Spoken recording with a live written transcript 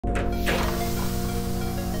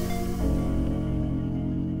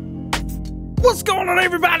What's going on,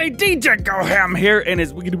 everybody? DjGoHam here, and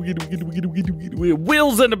his wheels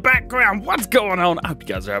in the background. What's going on? I hope you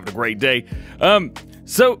guys are having a great day.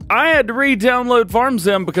 So I had to re-download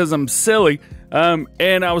FarmSim because I'm silly.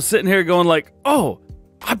 And I was sitting here going like, oh,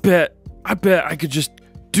 I bet I could just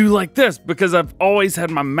do like this because I've always had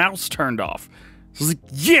my mouse turned off. So I was like,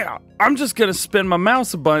 yeah, I'm just gonna spin my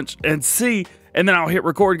mouse a bunch and see, and then I'll hit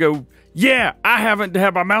record and go, yeah, I haven't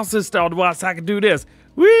had my mouse installed while so I can do this.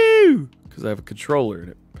 Woo! Because I have a controller in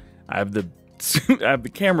it. I have the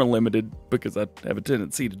camera limited because I have a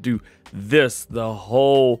tendency to do this the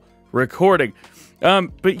whole recording.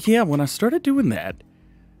 But yeah, when I started doing that,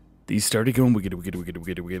 these started going wiggity.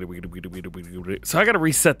 So I got to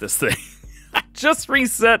reset this thing. I just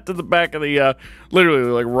reset to the back of the,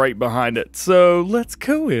 literally like right behind it. So let's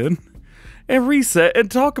go in and reset and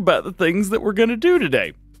talk about the things that we're going to do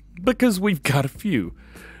today. Because we've got a few.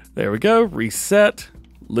 There we go, reset.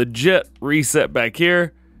 Legit reset back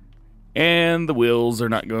here. And the wheels are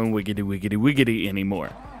not going wiggity anymore.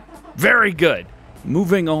 Very good.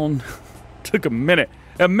 Moving on. Took a minute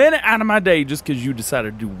out of my day just because you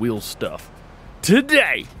decided to do wheel stuff.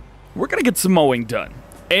 Today, we're going to get some mowing done.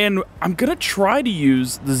 And I'm going to try to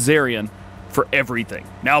use the Zarian for everything.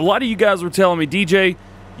 Now, a lot of you guys were telling me, DJ,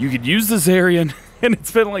 you could use the Zarian. And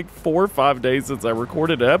it's been like 4 or 5 days since I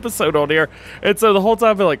recorded an episode on here. And so the whole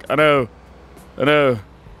time I've been like, I know.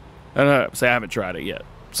 So I haven't tried it yet.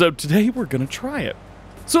 So today we're going to try it.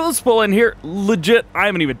 So let's pull in here. Legit, I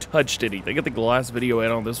haven't even touched anything. I think the last video I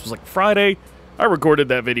had on this was like Friday. I recorded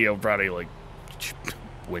that video Friday, like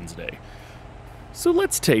Wednesday. So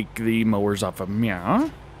let's take the mowers off of Meow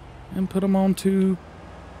and put them onto,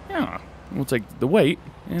 yeah. We'll take the weight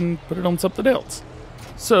and put it on something else.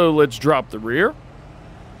 So let's drop the rear.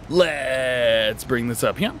 Let's bring this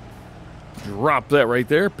up here. Drop that right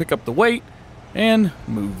there, pick up the weight, and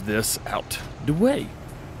move this out the way.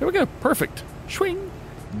 There we go, perfect. Swing,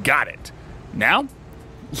 got it. Now,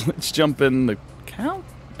 let's jump in the cow.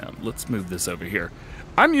 Now, let's move this over here.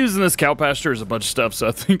 I'm using this cow pasture as a bunch of stuff, so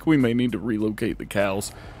I think we may need to relocate the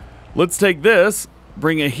cows. Let's take this,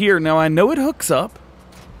 bring it here. Now, I know it hooks up,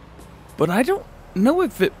 but I don't know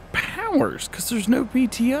if it powers because there's no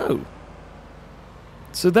PTO.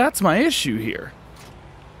 So that's my issue here.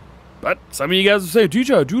 But some of you guys will say,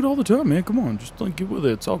 DJ, I do it all the time, man. Come on, just like get with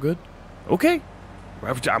it. It's all good. Okay.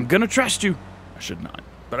 I'm going to trust you. I should not,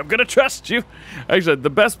 but I'm going to trust you. Actually, the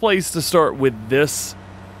best place to start with this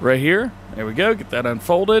right here. There we go. Get that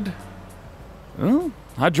unfolded. Well,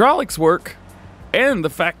 hydraulics work. And the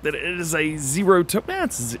fact that it is a zero-turn.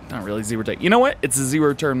 It's not really zero-turn. You know what? It's a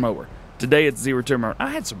zero-turn mower. Today it's zero-turn mower. I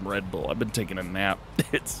had some Red Bull. I've been taking a nap.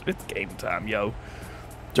 It's game time, yo.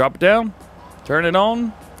 Drop it down. Turn it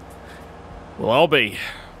on. Well, I'll be.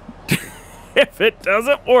 If it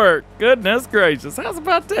doesn't work, goodness gracious, how's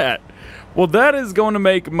about that? Well, that is going to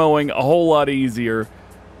make mowing a whole lot easier,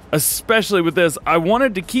 especially with this. I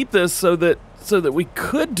wanted to keep this so that we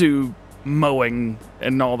could do mowing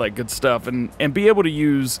and all that good stuff and be able to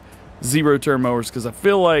use zero-turn mowers because I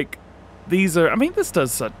feel like these are, I mean, this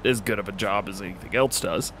does as good of a job as anything else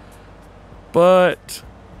does. But,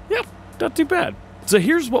 yeah, not too bad. So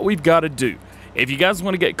here's what we've got to do. If you guys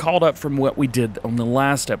want to get caught up from what we did on the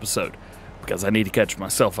last episode, because I need to catch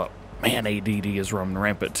myself up. Man, ADD is roaming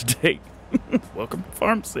rampant today. Welcome to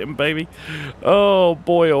FarmSim, baby. Oh,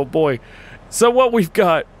 boy, oh, boy. So what we've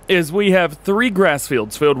got is we have 3 grass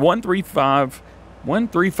fields. Field 1, 3, 5. 1,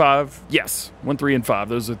 3, 5. Yes, 1, 3, and 5.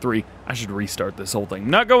 Those are 3. I should restart this whole thing.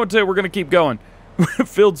 Not going to. We're going to keep going.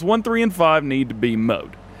 Fields 1, 3, and 5 need to be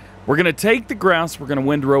mowed. We're going to take the grass. We're going to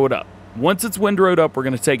windrow it up. Once it's windrowed up, we're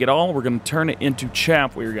going to take it all. We're going to turn it into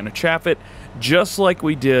chaff. We're going to chaff it just like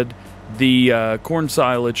we did the corn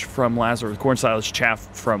silage from last, or the corn silage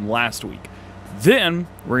chaff from last week. Then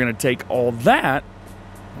we're going to take all that.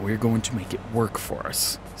 We're going to make it work for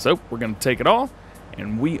us. So we're going to take it all,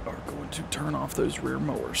 and we are going to turn off those rear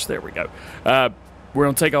mowers. There we go. We're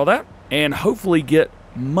going to take all that and hopefully get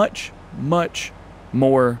much, much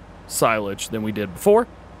more silage than we did before.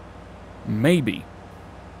 Maybe,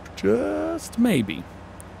 just maybe,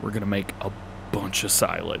 we're going to make a bunch of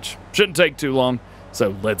silage. Shouldn't take too long,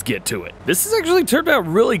 so let's get to it. This has actually turned out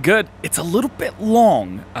really good. It's a little bit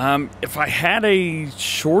long. If I had a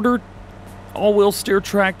shorter all-wheel steer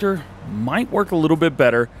tractor, might work a little bit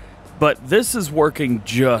better, but this is working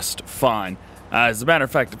just fine. As a matter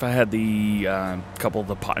of fact, if I had the couple of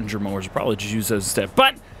the Pottinger mowers, I'd probably just use those instead.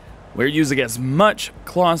 But we're using as much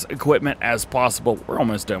Claas equipment as possible. We're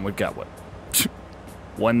almost done. We've got, what,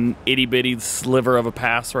 one itty-bitty sliver of a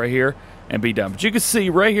pass right here and be done. But you can see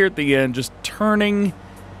right here at the end, just turning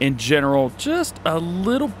in general, just a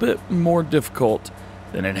little bit more difficult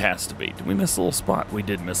than it has to be. Did we miss a little spot? We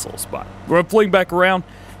did miss a little spot. We're going to fling back around,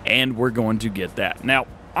 and we're going to get that. Now,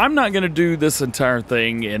 I'm not going to do this entire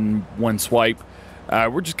thing in one swipe.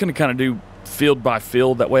 We're just going to kind of do field by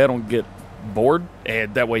field. That way I don't get bored,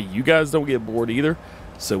 and that way you guys don't get bored either.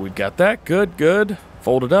 So we've got that. Good, good.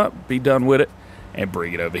 Fold it up, be done with it, and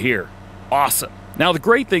bring it over here. Awesome. Now, the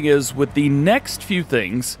great thing is, with the next few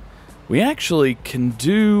things, we actually can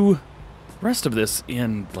do the rest of this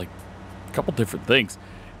in, like, a couple different things.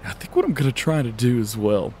 I think what I'm going to try to do as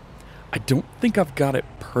well, I don't think I've got it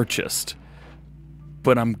purchased,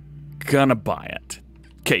 but I'm going to buy it.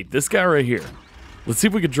 Okay, this guy right here. Let's see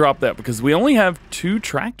if we can drop that, because we only have 2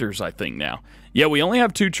 tractors, I think, now. Yeah, we only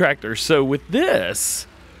have 2 tractors, so with this,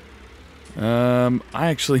 I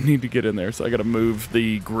actually need to get in there, so I got to move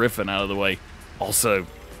the Griffin out of the way. Also,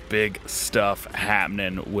 big stuff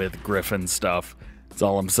happening with Griffin stuff. That's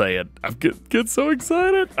all I'm saying. I get so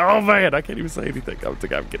excited. Oh, man, I can't even say anything. I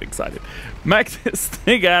think I'm getting excited. Max this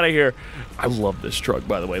thing out of here. I love this truck,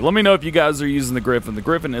 by the way. Let me know if you guys are using the Griffin. The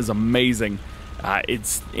Griffin is amazing.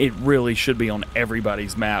 It really should be on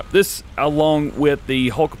everybody's map. This, along with the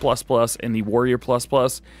Hulk Plus Plus and the Warrior Plus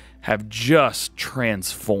Plus, have just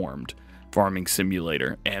transformed Farming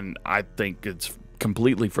Simulator, and I think it's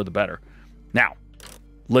completely for the better. Now,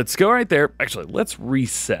 let's go right there. Actually, let's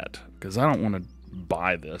reset, because I don't want to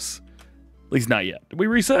buy this. At least not yet. Did we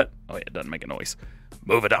reset? Oh, yeah, it doesn't make a noise.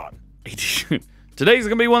 Move it on. Today's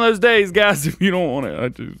going to be one of those days, guys. If you don't want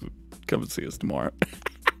it, just come and see us tomorrow.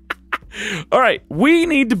 All right, we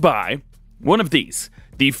need to buy one of these,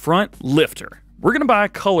 the front lifter. We're going to buy a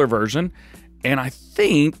color version, and I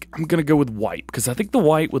think I'm going to go with white, because I think the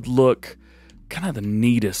white would look kind of the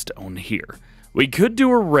neatest on here. We could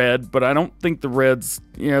do a red, but I don't think the red's,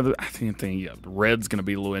 I think the red's going to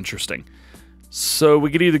be a little interesting. So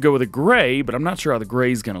we could either go with a gray, but I'm not sure how the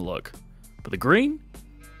gray's going to look. But the green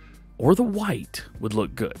or the white would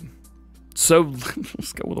look good. So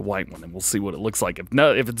let's go with a white one, and we'll see what it looks like.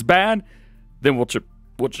 If it's bad, then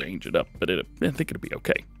we'll change it up. But I think it'll be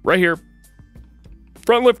okay. Right here,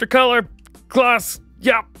 front lifter color, Claas,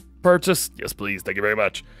 yep, purchase. Yes, please, thank you very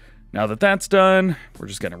much. Now that that's done, we're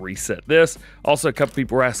just going to reset this. Also, a couple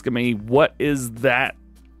people were asking me, what is that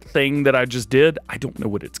thing that I just did? I don't know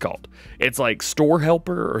what it's called. It's like Store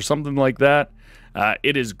Helper or something like that.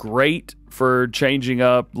 It is great for changing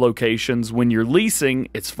up locations. When you're leasing,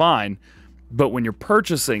 it's fine. But when you're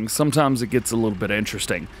purchasing, sometimes it gets a little bit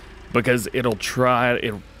interesting, because it'll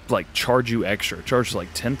like charge you extra. It charges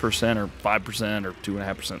like 10% or 5% or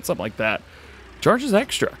 2.5%, something like that. Charges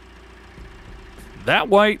extra. That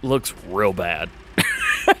white looks real bad.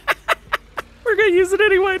 We're going to use it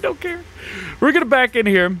anyway, don't care. We're going to back in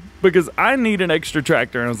here because I need an extra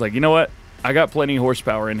tractor. And I was like, you know what? I got plenty of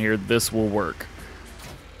horsepower in here. This will work.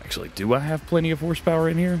 Actually, do I have plenty of horsepower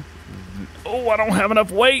in here? Oh, I don't have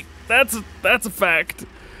enough weight. That's a fact.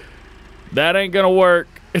 That ain't going to work.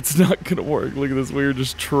 It's not going to work. Look at this. We were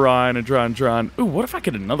just trying and trying. Ooh, what if I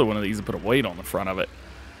get another one of these and put a weight on the front of it?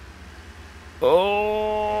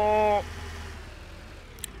 Oh,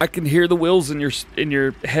 I can hear the wheels in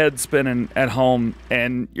your head spinning at home,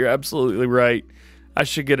 and you're absolutely right. I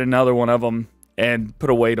should get another one of them and put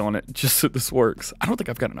a weight on it just so this works. I don't think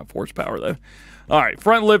I've got enough horsepower, though. All right,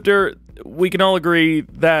 front lifter. We can all agree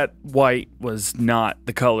that white was not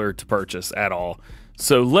the color to purchase at all.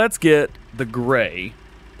 So let's get the gray.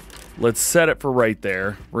 Let's set it for right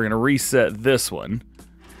there. We're going to reset this one.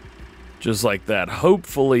 Just like that.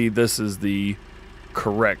 Hopefully this is the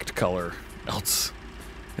correct color. Else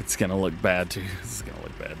it's going to look bad too. This is going to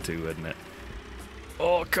look bad too, isn't it?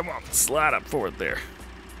 Oh, come on. Slide up for it there.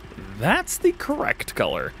 That's the correct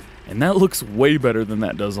color. And that looks way better than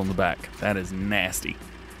that does on the back. That is nasty.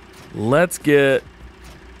 Let's get...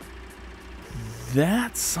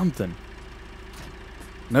 That's something.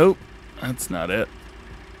 Nope. That's not it.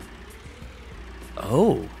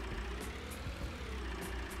 Oh.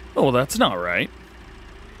 Oh, that's not right.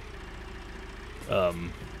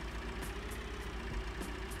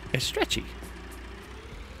 It's stretchy.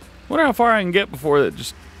 Wonder how far I can get before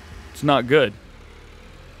it's not good.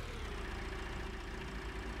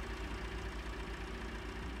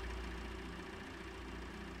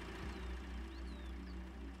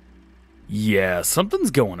 Yeah,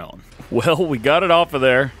 something's going on. Well, we got it off of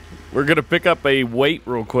there. We're going to pick up a weight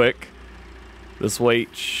real quick. This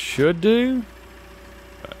weight should do.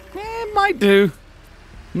 It might do.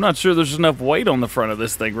 I'm not sure there's enough weight on the front of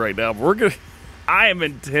this thing right now, but I am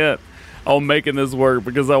intent on making this work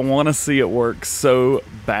because I want to see it work so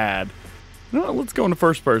bad. No, let's go into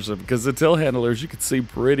first person because the telehandlers you can see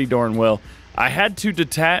pretty darn well. I had to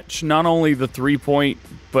detach not only the 3-point,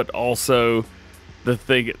 but also the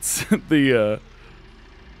thing. It's the,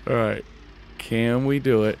 all right. Can we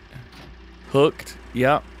do it? Hooked.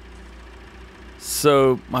 Yep.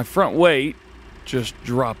 So my front weight just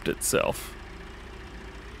dropped itself.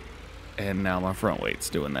 And now my front weight's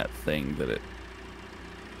doing that thing that it...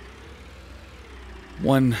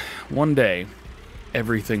 One day,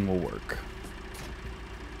 everything will work.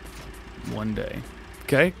 One day.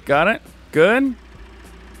 Okay, got it. Good.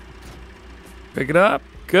 Pick it up.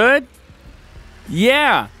 Good.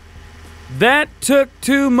 Yeah. That took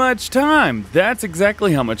too much time. That's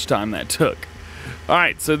exactly how much time that took. All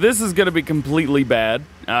right, so this is going to be completely bad.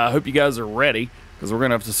 I hope you guys are ready because we're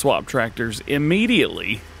going to have to swap tractors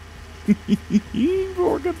immediately. But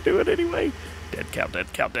we're going to do it anyway. Dead cow,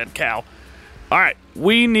 dead cow, dead cow. All right,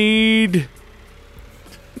 we need...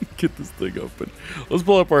 Get this thing open. Let's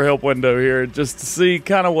pull up our help window here just to see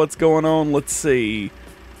kind of what's going on. Let's see.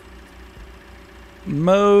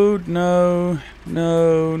 Mode, no,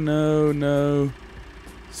 no, no, no.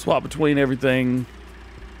 Swap between everything.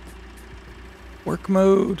 Work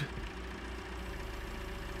mode.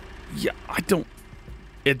 Yeah, I don't...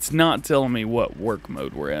 It's not telling me what work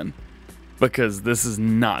mode we're in because this is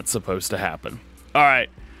not supposed to happen. All right.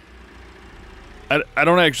 I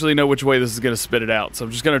don't actually know which way this is going to spit it out, so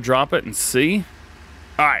I'm just going to drop it and see.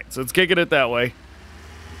 All right, so it's kicking it that way.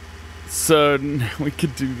 So now we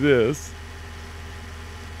could do this.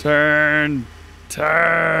 Turn,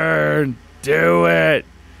 turn, do it.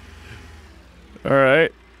 All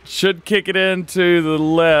right, should kick it into the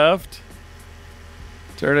left.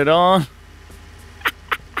 Turn it on.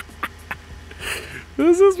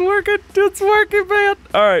 This is working. It's working, man.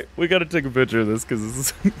 All right, we got to take a picture of this because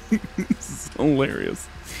this is hilarious.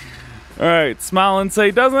 All right, smile and say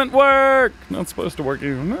doesn't work. Not supposed to work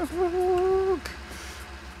even. All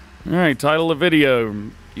right, title of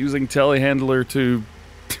video: using telehandler to.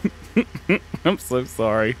 I'm so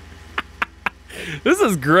sorry. This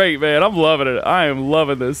is great, man. I'm loving it. I am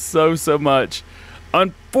loving this so much.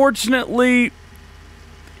 Unfortunately,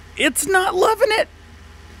 it's not loving it.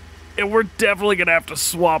 And we're definitely going to have to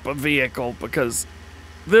swap a vehicle because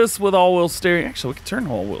this with all-wheel steering... Actually, we can turn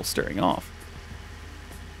all-wheel steering off.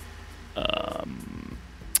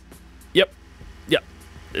 Yep.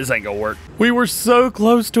 This ain't going to work. We were so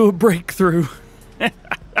close to a breakthrough.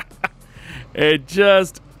 It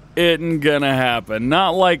just isn't going to happen.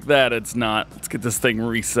 Not like that, it's not. Let's get this thing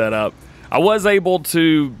reset up. I was able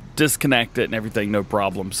to disconnect it and everything, no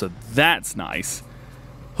problem, so that's nice.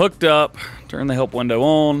 Hooked up, turn the help window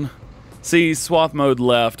on. See, swath mode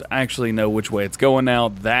left. I actually know which way it's going now.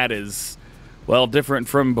 That is, well, different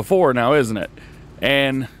from before now, isn't it?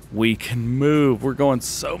 And we can move. We're going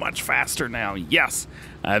so much faster now. Yes.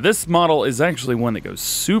 This model is actually one that goes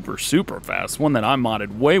super fast. One that I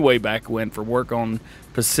modded way back when for work on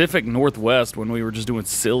Pacific Northwest when we were just doing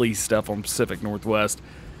silly stuff on Pacific Northwest.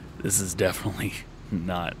 This is definitely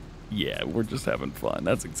not... Yeah, we're just having fun.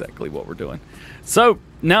 That's exactly what we're doing. So,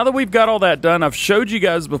 now that we've got all that done, I've showed you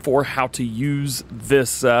guys before how to use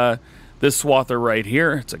this this swather right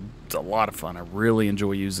here. It's a lot of fun. I really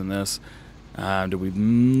enjoy using this. Do we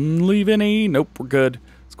leave any? Nope, we're good.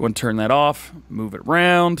 Let's go and turn that off, move it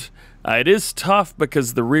around. It is tough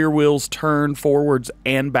because the rear wheels turn forwards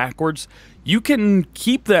and backwards. You can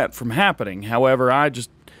keep that from happening. However, I just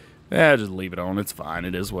leave it on. It's fine.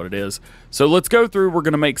 It is what it is. So let's go through. We're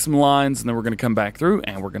going to make some lines, and then we're going to come back through,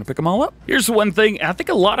 and we're going to pick them all up. Here's one thing. I think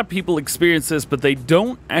a lot of people experience this, but they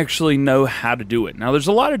don't actually know how to do it. Now, there's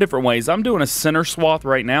a lot of different ways. I'm doing a center swath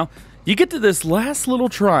right now. You get to this last little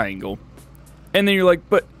triangle, and then you're like,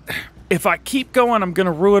 but if I keep going, I'm going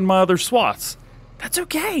to ruin my other swaths. That's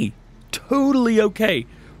okay. Totally okay.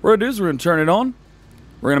 What we're going to do is we're going to turn it on.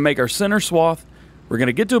 We're going to make our center swath. We're going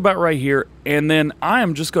to get to about right here, and then I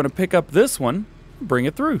am just going to pick up this one and bring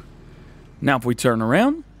it through. Now, if we turn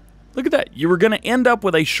around, look at that. You were going to end up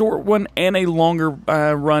with a short one and a longer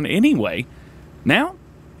run anyway. Now,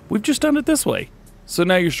 we've just done it this way. So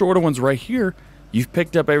now your shorter one's right here. You've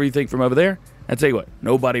picked up everything from over there. I tell you what,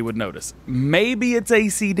 nobody would notice. Maybe it's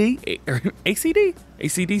ACDC?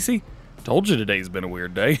 Told you today's been a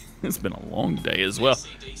weird day. It's been a long day as well.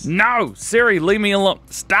 No, Siri, leave me alone.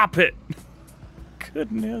 Stop it.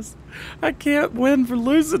 Goodness, I can't win for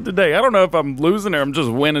losing today. I don't know if I'm losing or I'm just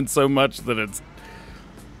winning so much that it's...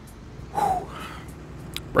 Whew.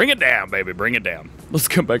 Bring it down, baby, bring it down. Let's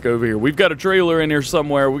come back over here. We've got a trailer in here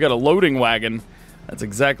somewhere. We got a loading wagon. That's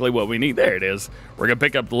exactly what we need. There it is. We're going to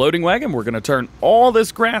pick up the loading wagon. We're going to turn all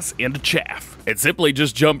this grass into chaff. And simply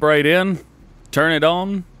just jump right in, turn it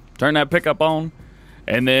on, turn that pickup on,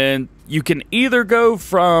 and then you can either go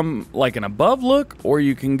from like an above look, or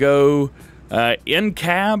you can go in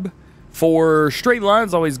cab. For straight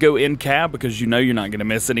lines, always go in cab because you know you're not going to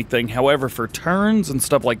miss anything. However, for turns and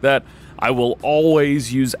stuff like that, I will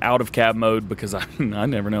always use out of cab mode because I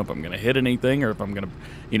never know if I'm going to hit anything or if I'm going to,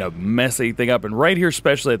 you know, mess anything up. And right here,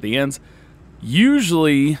 especially at the ends,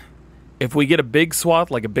 usually if we get a big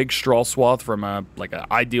swath, like a big straw swath from like an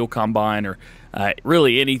ideal combine or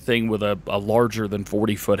really anything with a larger than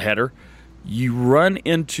 40-foot header, you run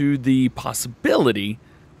into the possibility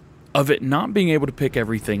of it not being able to pick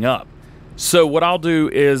everything up. So what I'll do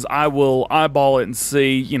is I will eyeball it and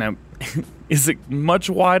see, you know, is it much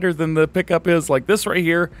wider than the pickup is? Like this right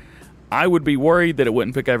here, I would be worried that it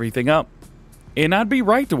wouldn't pick everything up, and I'd be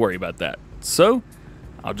right to worry about that. So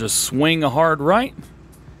I'll just swing a hard right,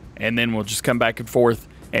 and then we'll just come back and forth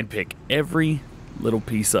and pick every little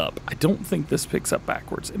piece up. I don't think this picks up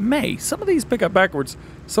backwards. It may. Some of these pick up backwards.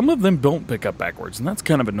 Some of them don't pick up backwards, and that's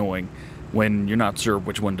kind of annoying when you're not sure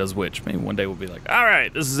which one does which. Maybe one day we'll be like, all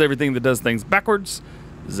right, this is everything that does things backwards.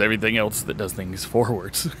 This is everything else that does things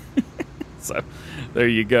forwards. So there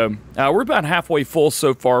you go. We're about halfway full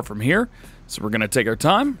so far from here. So we're going to take our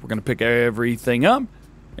time. We're going to pick everything up,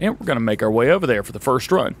 and we're going to make our way over there for the first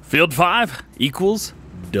run. Field 5 equals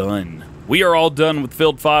done. We are all done with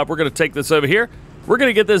Field 5. We're going to take this over here. We're going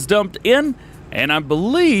to get this dumped in, and I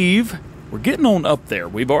believe we're getting on up there.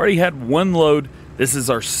 We've already had one load. This is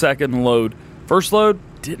our second load. First load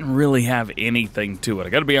didn't really have anything to it. I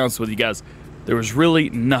got to be honest with you guys. There was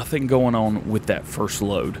really nothing going on with that first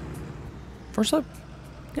load. First load?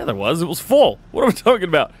 Yeah, there was. It was full. What are we talking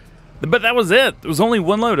about? But that was it. There was only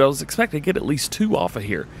one load. I was expecting to get at least 2 off of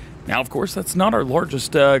here. Now, of course, that's not our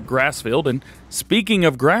largest grass field. And speaking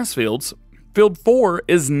of grass fields, Field 4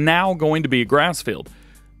 is now going to be a grass field.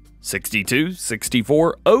 62,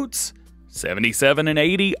 64 oats. 77 and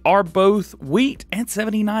 80 are both wheat, and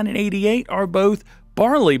 79 and 88 are both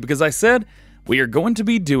barley, because I said we are going to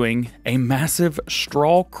be doing a massive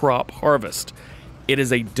straw crop harvest. It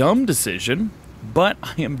is a dumb decision, but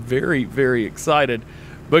I am very, very excited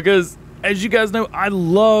because, as you guys know, I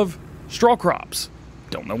love straw crops.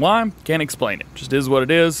 Don't know why, can't explain it. Just is what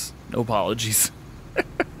it is. No apologies.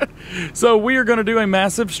 So we are going to do a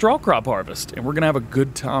massive straw crop harvest, and we're going to have a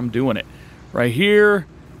good time doing it. Right here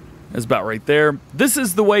is about right there. This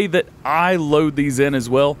is the way that I load these in as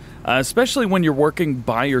well, especially when you're working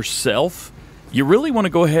by yourself. You really want to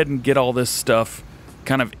go ahead and get all this stuff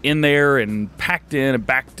kind of in there and packed in and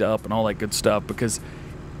backed up and all that good stuff, because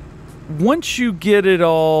once you get it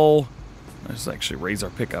all, let's actually raise our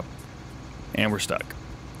pickup, and we're stuck.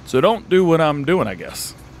 So don't do what I'm doing, I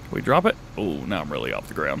guess. Can we drop it? Oh, now I'm really off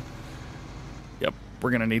the ground. Yep, we're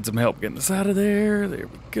going to need some help getting this out of there. There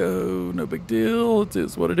we go. No big deal. It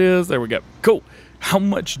is what it is. There we go. Cool. How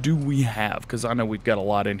much do we have? Because I know we've got a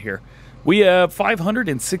lot in here. We have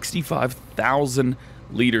 565,000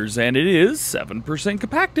 liters, and it is 7%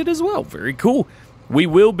 compacted as well. Very cool. We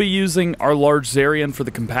will be using our large Zarian for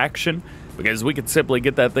the compaction, because we could simply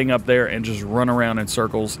get that thing up there and just run around in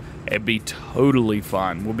circles and be totally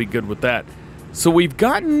fine. We'll be good with that. So we've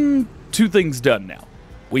gotten 2 things done now.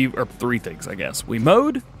 Or 3 things, I guess. We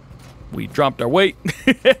mowed, we dropped our weight,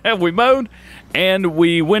 we mowed, and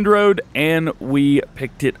we windrowed, and we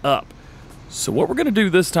picked it up. So what we're going to do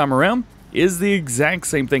this time around is the exact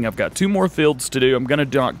same thing. I've got 2 more fields to do. I'm going to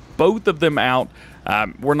knock both of them out.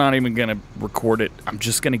 We're not even going to record it. I'm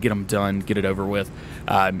just going to get them done, get it over with.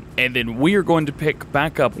 And then we are going to pick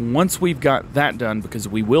back up once we've got that done, because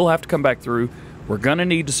we will have to come back through. We're going to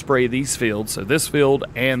need to spray these fields. So this field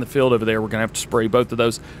and the field over there, we're going to have to spray both of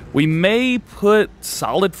those. We may put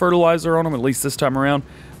solid fertilizer on them, at least this time around.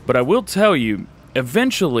 But I will tell you,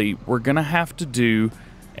 eventually, we're going to have to do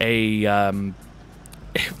a... I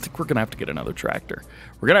think we're going to have to get another tractor.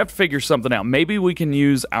 We're going to have to figure something out. Maybe we can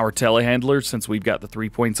use our Telehandler since we've got the 3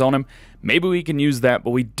 points on him. Maybe we can use that, but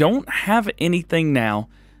we don't have anything now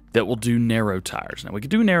that will do narrow tires. Now, we could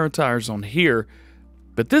do narrow tires on here,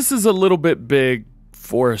 but this is a little bit big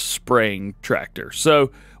for a spraying tractor.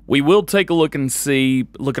 So we will take a look and see,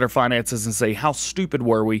 look at our finances and say, how stupid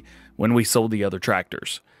were we when we sold the other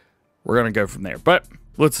tractors? We're going to go from there. But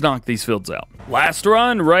let's knock these fields out. Last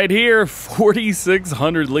run right here,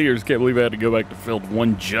 4,600 liters. Can't believe I had to go back to field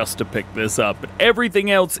 1 just to pick this up. But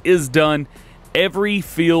everything else is done. Every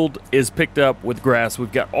field is picked up with grass.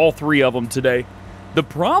 We've got all 3 of them today. The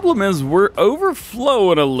problem is we're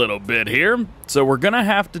overflowing a little bit here. So we're going to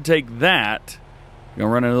have to take that. Going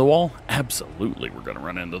to run into the wall? Absolutely, we're going to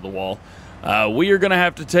run into the wall. We are going to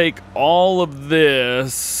have to take all of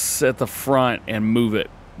this at the front and move it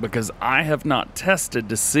because I have not tested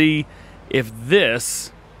to see if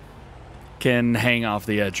this can hang off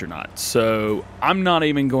the edge or not. So I'm not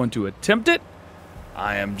even going to attempt it.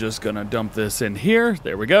 I am just going to dump this in here.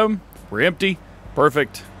 There we go. We're empty.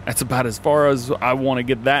 Perfect. That's about as far as I want to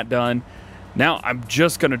get that done. Now I'm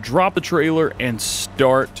just going to drop the trailer and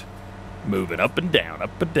start moving up and down,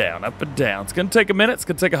 up and down, up and down. It's going to take a minute. It's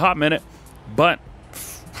going to take a hot minute, but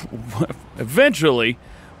eventually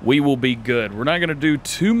we will be good. We're not going to do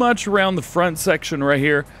too much around the front section right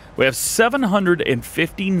here. We have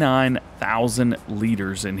 759,000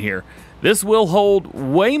 liters in here. This will hold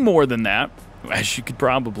way more than that, as you could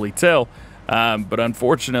probably tell, but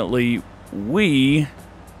unfortunately we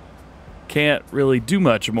can't really do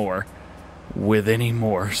much more with any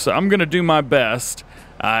more. So I'm going to do my best.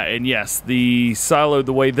 And yes, the silo,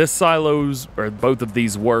 the way this silos, or both of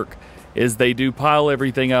these work, is they do pile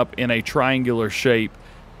everything up in a triangular shape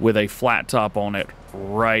with a flat top on it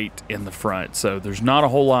right in the front. So there's not a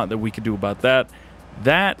whole lot that we can do about that.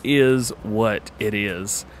 That is what it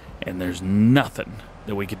is, and there's nothing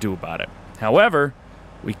that we could do about it. However,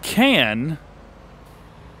 we can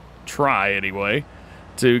try anyway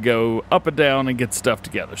to go up and down and get stuff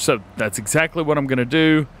together. So that's exactly what I'm going to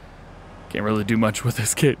do. Can't really do much with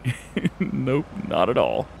this kit. Nope, not at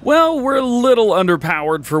all. Well, we're a little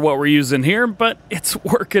underpowered for what we're using here, but it's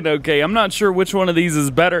working okay. I'm not sure which one of these is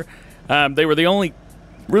better. They were the only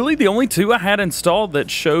two I had installed that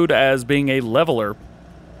showed as being a leveler,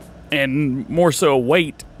 and more so a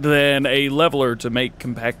weight than a leveler to make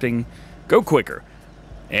compacting go quicker.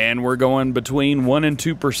 And we're going between 1% and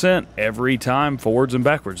 2% every time, forwards and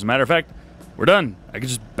backwards. As a matter of fact, we're done. I can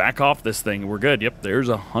just back off this thing. We're good. Yep, there's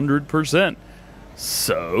 100%.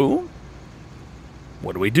 So,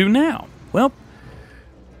 what do we do now? Well,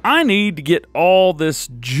 I need to get all this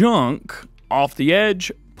junk off the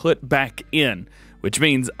edge, put back in, which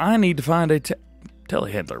means I need to find a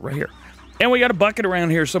telehandler right here. And we got a bucket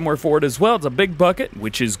around here somewhere for it as well. It's a big bucket,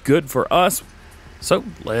 which is good for us. So,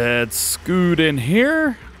 let's scoot in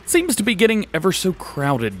here. Seems to be getting ever so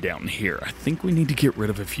crowded down here. I think we need to get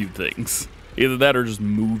rid of a few things. Either that or just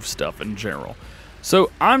move stuff in general.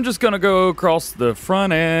 So I'm just going to go across the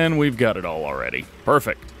front and we've got it all already.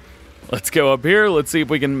 Perfect. Let's go up here. Let's see if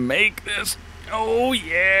we can make this. Oh,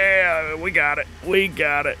 yeah. We got it. We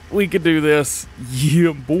got it. We could do this.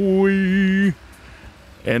 Yeah, boy.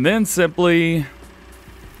 And then simply,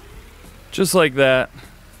 just like that,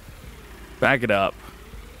 back it up.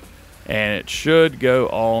 And it should go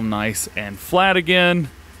all nice and flat again.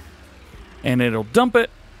 And it'll dump it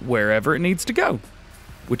wherever it needs to go,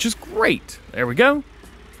 which is great. There we go.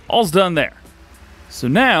 All's done there. So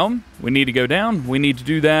now we need to go down. We need to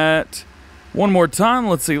do that one more time.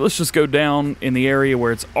 Let's see. Let's just go down in the area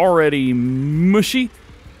where it's already mushy.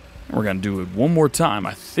 And we're going to do it one more time.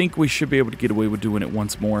 I think we should be able to get away with doing it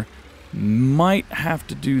once more. Might have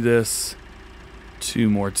to do this 2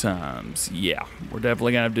 more times. Yeah, we're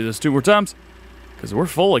definitely going to have to do this 2 more times because we're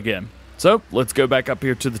full again. So let's go back up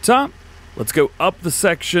here to the top. Let's go up the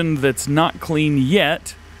section that's not clean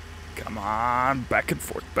yet. Come on, back and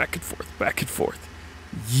forth, back and forth, back and forth.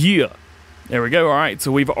 Yeah. There we go. All right, so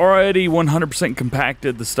we've already 100%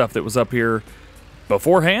 compacted the stuff that was up here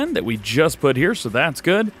beforehand that we just put here, so that's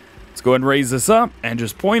good. Let's go ahead and raise this up and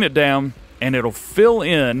just point it down, and it'll fill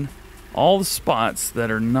in all the spots that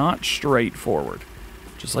are not straightforward,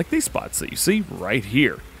 just like these spots that you see right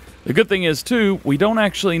here. The good thing is, too, we don't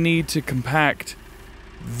actually need to compact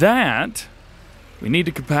that. We need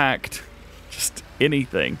to compact just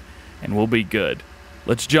anything and we'll be good.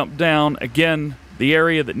 Let's jump down again, the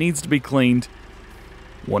area that needs to be cleaned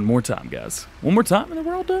one more time, guys. One more time and then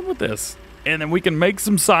we're all done with this. And then we can make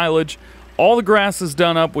some silage. All the grass is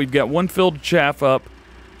done up. We've got one field of chaff up.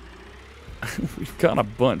 We've got a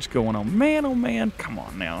bunch going on. Man, oh man, come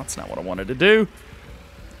on now. That's not what I wanted to do.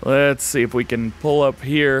 Let's see if we can pull up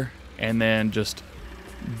here and then just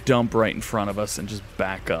dump right in front of us and just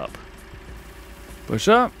back up. Push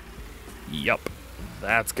up. Yup.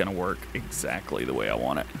 That's gonna work exactly the way I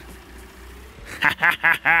want it. Ha ha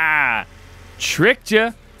ha ha! Tricked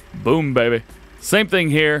ya! Boom, baby. Same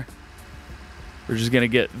thing here. We're just gonna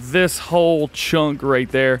get this whole chunk right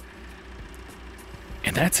there.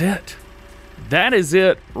 And that's it. That is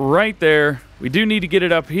it right there. We do need to get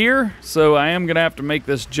it up here, so I am gonna have to make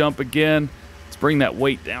this jump again. Let's bring that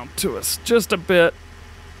weight down to us just a bit.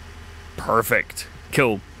 Perfect.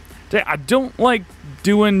 Cool. I don't like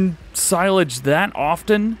doing silage that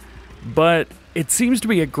often, but it seems to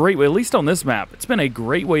be a great way, at least on this map, it's been a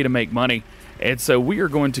great way to make money. And so we are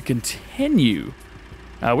going to continue.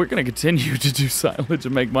 To do silage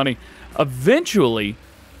and make money. Eventually,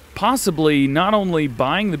 possibly not only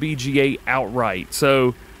buying the BGA outright,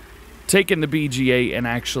 so taking the BGA and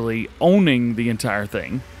actually owning the entire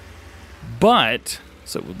thing, but,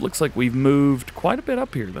 so it looks like we've moved quite a bit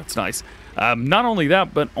up here. That's nice. Not only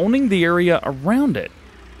that, but owning the area around it,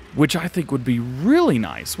 which I think would be really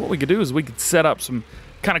nice. What we could do is we could set up some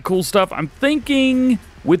kind of cool stuff. I'm thinking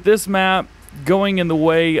with this map going in the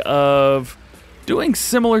way of doing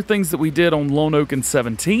similar things that we did on Lone Oak in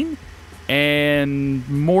 17, and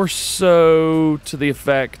more so to the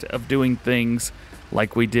effect of doing things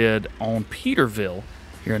like we did on Peterville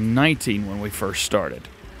here in 19 when we first started.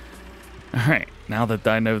 All right, now that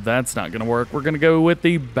I know that's not going to work, we're going to go with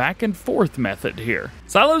the back and forth method here.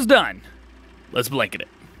 Silo's done. Let's blanket it.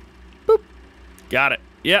 Boop. Got it.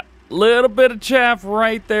 Yep, little bit of chaff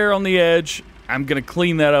right there on the edge. I'm going to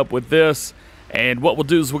clean that up with this. And what we'll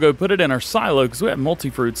do is we'll go put it in our silo because we have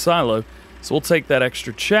multi-fruit silo. So we'll take that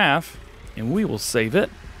extra chaff and we will save it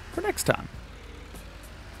for next time.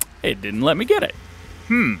 It didn't let me get it.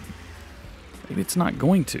 Maybe it's not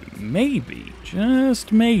going to. Maybe,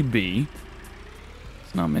 just maybe,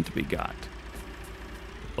 it's not meant to be got.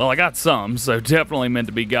 Well, I got some, so definitely meant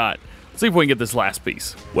to be got. Let's see if we can get this last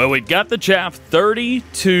piece. Well, we got the chaff,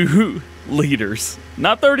 32 liters.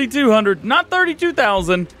 Not 3,200, not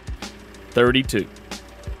 32,000, 32.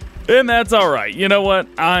 And that's all right. You know what?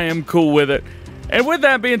 I am cool with it. And with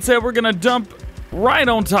that being said, we're going to dump right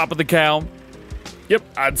on top of the cow. Yep,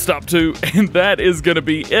 I'd stop too. And that is going to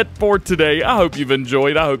be it for today. I hope you've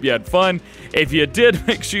enjoyed. I hope you had fun. If you did,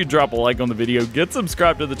 make sure you drop a like on the video, get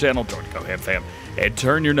subscribed to the channel, join GoHamFam, and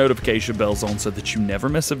turn your notification bells on so that you never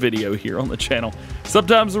miss a video here on the channel.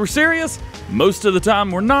 Sometimes we're serious. Most of the time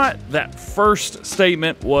we're not. That first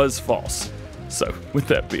statement was false. So with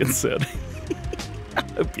that being said, I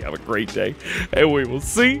hope you have a great day, and we will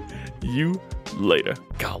see you later.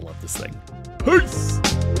 God, I love this thing. Peace!